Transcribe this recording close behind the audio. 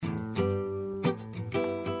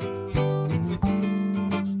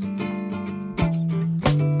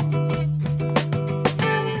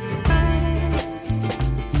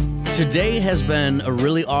Today has been a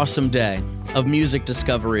really awesome day of music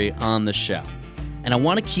discovery on the show. And I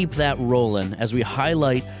want to keep that rolling as we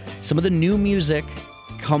highlight some of the new music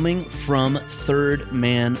coming from Third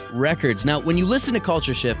Man Records. Now, when you listen to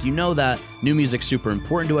Culture Shift, you know that new music's super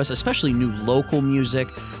important to us, especially new local music.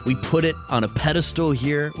 We put it on a pedestal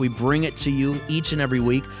here. We bring it to you each and every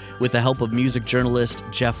week with the help of music journalist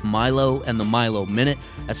Jeff Milo and the Milo Minute.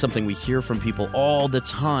 That's something we hear from people all the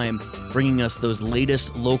time, bringing us those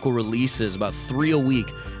latest local releases, about 3 a week,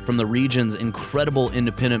 from the region's incredible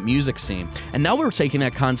independent music scene. And now we're taking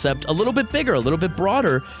that concept a little bit bigger, a little bit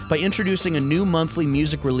broader, by introducing a new monthly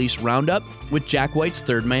music release roundup with Jack White's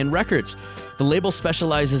Third Man Records. The label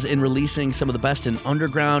specializes in releasing some of the best in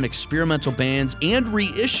underground, experimental bands, and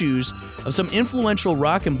reissues of some influential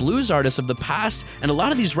rock and blues artists of the past, and a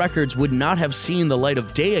lot of these records would not have seen the light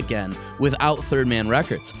of day again without Third Man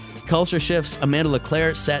Records. Culture Shift's Amanda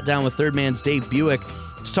LeClaire sat down with Third Man's Dave Buick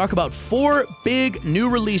to talk about 4 big new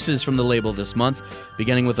releases from the label this month,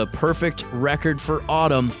 beginning with a perfect record for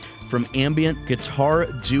autumn from ambient guitar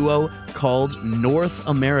duo called North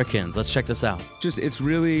Americans. Let's check this out. It's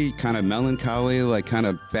really kind of melancholy, like kind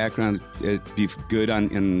of background. It'd be good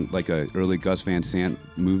in like a early Gus Van Sant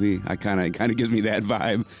movie. It kind of gives me that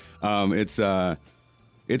vibe.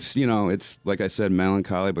 It's like I said,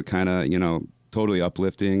 melancholy, but kind of totally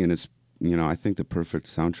uplifting, and it's I think the perfect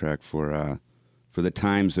soundtrack for the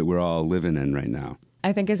times that we're all living in right now.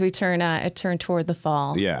 I think as we turn toward the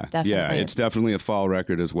fall. Yeah, definitely. Yeah, it's definitely a fall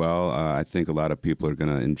record as well. I think a lot of people are going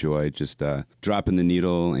to enjoy just dropping the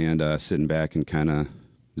needle and sitting back and kind of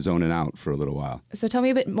zoning out for a little while. So tell me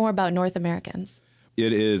a bit more about North Americans.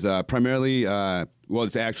 It is primarily,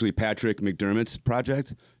 it's actually Patrick McDermott's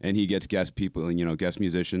project, and he gets guest people, guest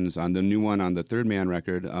musicians. On the new one, on the Third Man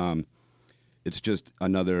record, it's just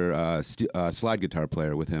another slide guitar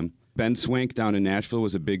player with him. Ben Swank down in Nashville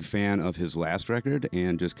was a big fan of his last record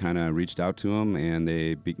and just kind of reached out to him, and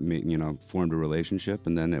they formed a relationship,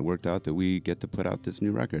 and then it worked out that we get to put out this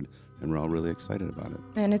new record, and we're all really excited about it.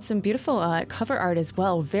 And it's some beautiful cover art as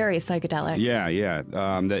well, very psychedelic. Yeah.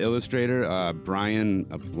 The illustrator, Brian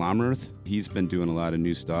Blomworth, he's been doing a lot of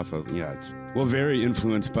new stuff. It's very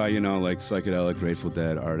influenced by, like psychedelic Grateful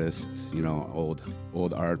Dead artists,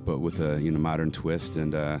 old art, but with a, modern twist.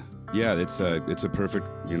 And, it's a perfect,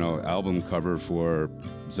 album cover for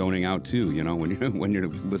zoning out too. When you're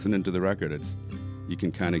listening to the record, you can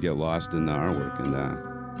kind of get lost in the artwork, and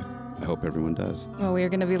I hope everyone does. Well, we are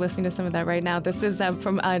going to be listening to some of that right now. This is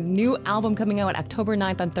from a new album coming out October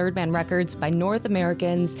 9th on Third Man Records by North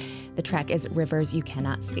Americans. The track is Rivers You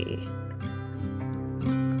Cannot See.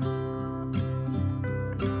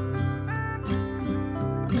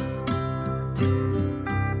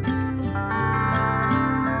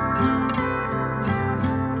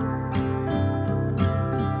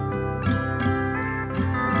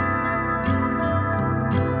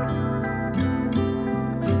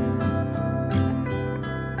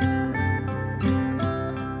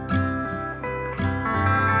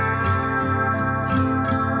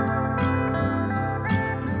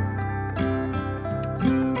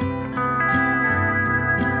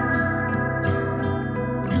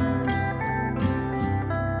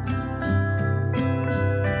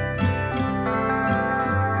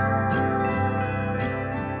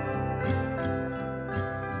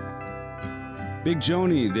 Big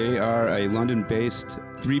Joni, they are a London-based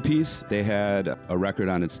 3-piece. They had a record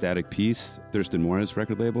on Ecstatic Peace, Thurston Moore's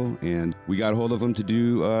record label, and we got a hold of them to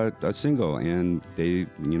do a single, and they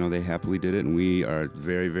happily did it, and we are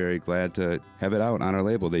very, very glad to have it out on our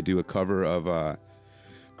label. They do a cover of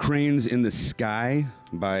Cranes in the Sky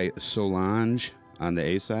by Solange on the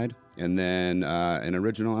A side, and then an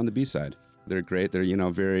original on the B side. They're great. They're,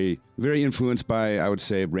 very, very influenced by, I would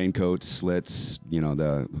say, Raincoats, Slits,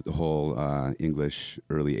 the whole English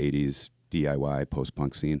early 80s DIY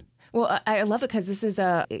post-punk scene. Well, I love it because this is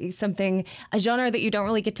a genre that you don't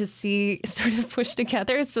really get to see sort of pushed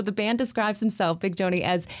together. So the band describes himself, Big Joni,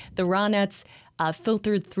 as the Ronettes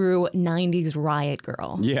filtered through 90s riot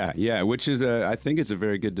girl. Yeah, which is, I think it's a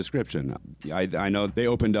very good description. I know they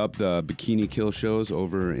opened up the Bikini Kill shows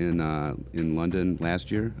over in London last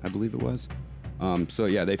year, I believe it was.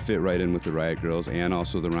 They fit right in with the Riot Girls and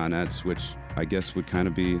also the Ronettes, which I guess would kind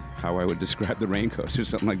of be how I would describe the Raincoats or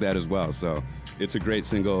something like that as well. So it's a great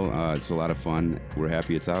single. It's a lot of fun. We're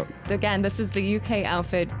happy it's out. Again, this is the UK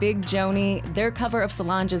outfit, Big Joni. Their cover of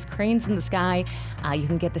Solange's Cranes in the Sky. You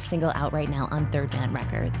can get the single out right now on Third Man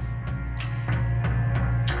Records.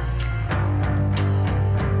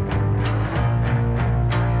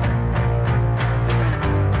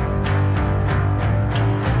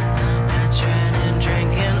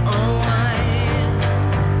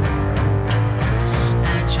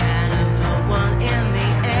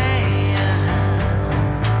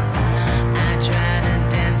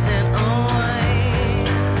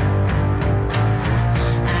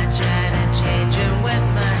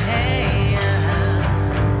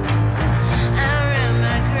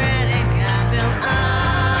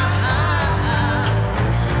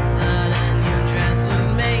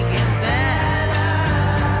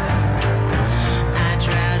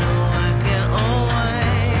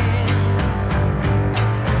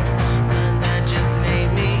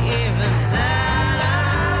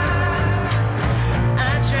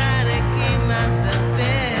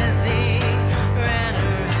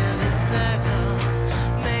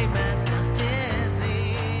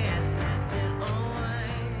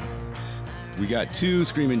 got 2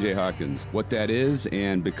 Screamin' Jay Hawkins. What that is,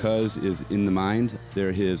 and Because is In the Mind.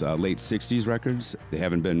 They're his late 60s records. They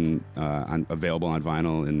haven't been available on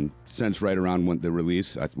vinyl since right around when the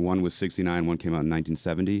release. One was 69, one came out in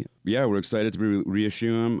 1970. Yeah, we're excited to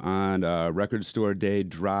reissue them on Record Store Day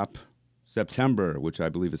drop September, which I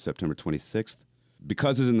believe is September 26th.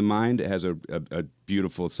 Because is In the Mind. It has a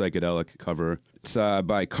beautiful psychedelic cover. It's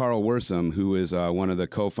by Carl Worsom, who is one of the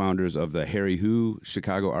co-founders of the Harry Who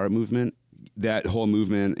Chicago art movement. That whole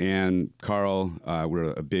movement and Carl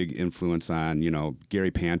were a big influence on,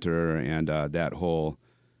 Gary Panter and that whole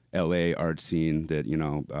L.A. art scene that,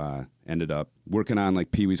 ended up working on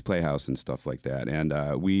like Pee-wee's Playhouse and stuff like that.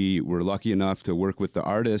 And we were lucky enough to work with the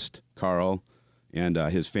artist, Carl, and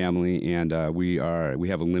his family, and we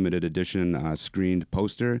have a limited edition screened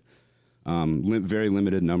poster, very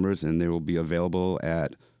limited numbers, and they will be available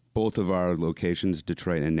at both of our locations,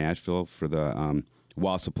 Detroit and Nashville, for the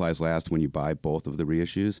while supplies last when you buy both of the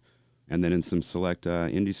reissues, and then in some select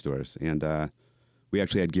indie stores. And we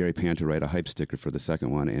actually had Gary Panter write a hype sticker for the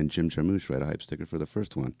second one, and Jim Jarmusch write a hype sticker for the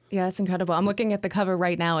first one. Yeah, that's incredible. I'm looking at the cover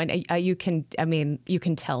right now, and you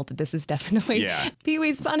can tell that this is definitely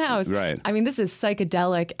Pee-wee's Funhouse. Right. I mean, this is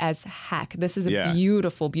psychedelic as heck. This is a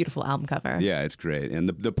beautiful, beautiful album cover. Yeah, it's great, and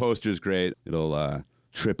the poster's great. It'll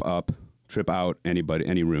trip out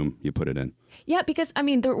any room you put it in. Yeah, because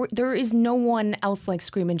there is no one else like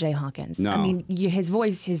Screamin' Jay Hawkins. No. His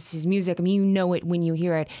voice, his music. You know it when you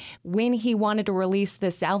hear it. When he wanted to release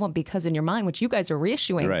this album, Because in Your Mind, which you guys are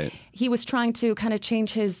reissuing, right, he was trying to kind of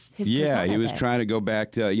change his persona. Yeah, he was trying to go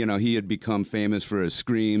back to he had become famous for his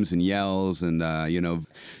screams and yells and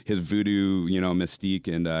his voodoo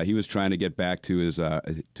mystique, and he was trying to get back to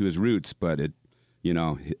his roots, but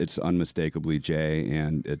it's unmistakably Jay,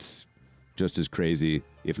 and it's just as crazy,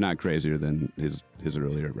 if not crazier, than his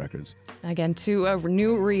earlier records. Again, 2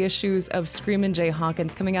 new reissues of Screamin' Jay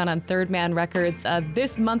Hawkins coming out on Third Man Records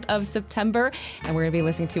this month of September. And we're going to be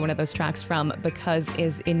listening to one of those tracks from Because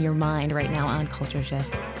Is In Your Mind right now on Culture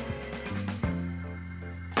Shift.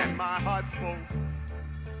 And my heart spoke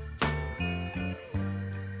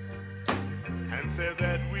and said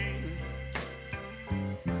that we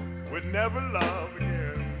would never love again.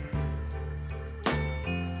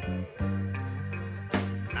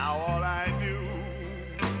 Now all I do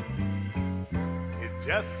is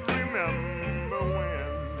just remember when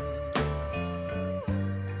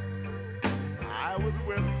I was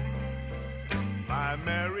with my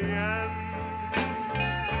Mary Ann.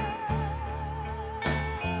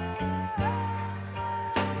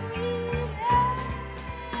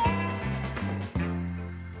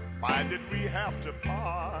 Why did we have to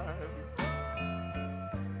part?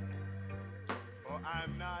 For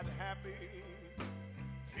I'm not happy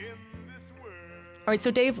in this world. All right, so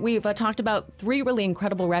Dave, we've talked about 3 really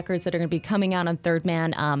incredible records that are going to be coming out on Third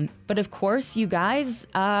Man. But of course, you guys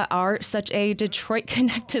are such a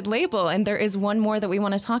Detroit-connected label, and there is one more that we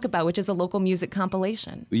want to talk about, which is a local music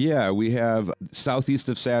compilation. Yeah, we have Southeast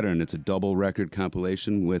of Saturn. It's a double record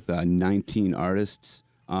compilation with 19 artists.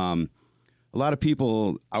 A lot of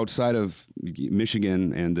people outside of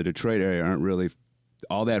Michigan and the Detroit area aren't really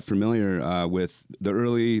all that familiar with the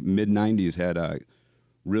early mid-'90s had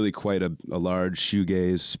really quite a large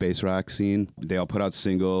shoegaze space rock scene. They all put out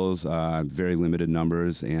singles, very limited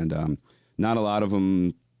numbers, and not a lot of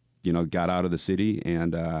them, got out of the city.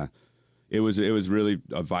 And it was really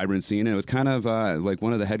a vibrant scene. And it was kind of like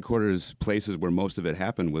one of the headquarters places where most of it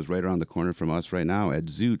happened was right around the corner from us right now at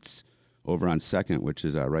Zoot's over on 2nd, which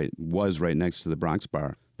is right next to the Bronx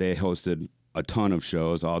Bar. They hosted a ton of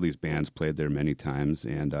shows. All these bands played there many times,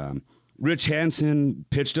 and Rich Hansen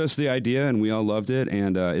pitched us the idea, and we all loved it,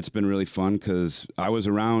 and it's been really fun because I was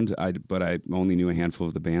around, but I only knew a handful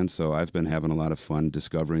of the bands, so I've been having a lot of fun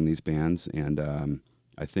discovering these bands, and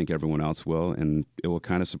I think everyone else will, and it will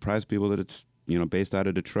kind of surprise people that it's based out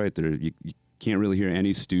of Detroit. You can't really hear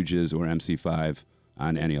any Stooges or MC5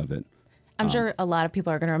 on any of it. I'm sure a lot of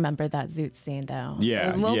people are going to remember that Zoot scene, though. Yeah, it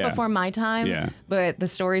was a little before my time, but the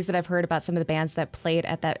stories that I've heard about some of the bands that played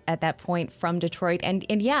at that point from Detroit, and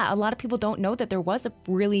yeah, a lot of people don't know that there was a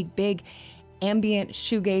really big ambient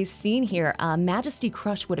shoegaze scene here. Majesty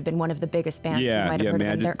Crush would have been one of the biggest bands you might have heard of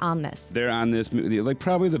them. They're on this. They're on this. Like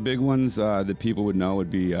probably the big ones that people would know would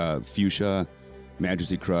be Fuchsia,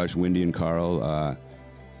 Majesty Crush, Windy and Carl.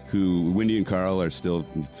 Windy and Carl are still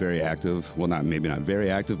very active. Well, maybe not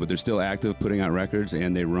very active, but they're still active putting out records,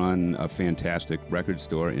 and they run a fantastic record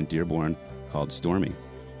store in Dearborn called Stormy.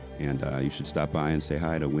 And you should stop by and say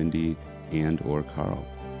hi to Windy and or Carl.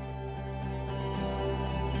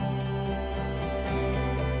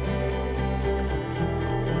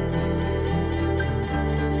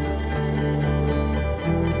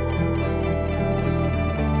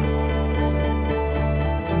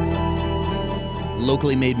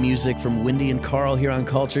 Locally made music from Wendy and Carl here on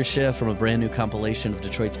Culture Shift from a brand new compilation of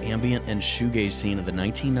Detroit's ambient and shoegaze scene of the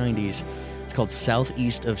 1990s. It's called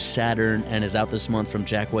Southeast of Saturn and is out this month from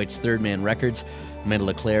Jack White's Third Man Records. Amanda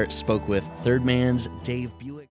LeClaire spoke with Third Man's Dave Buick.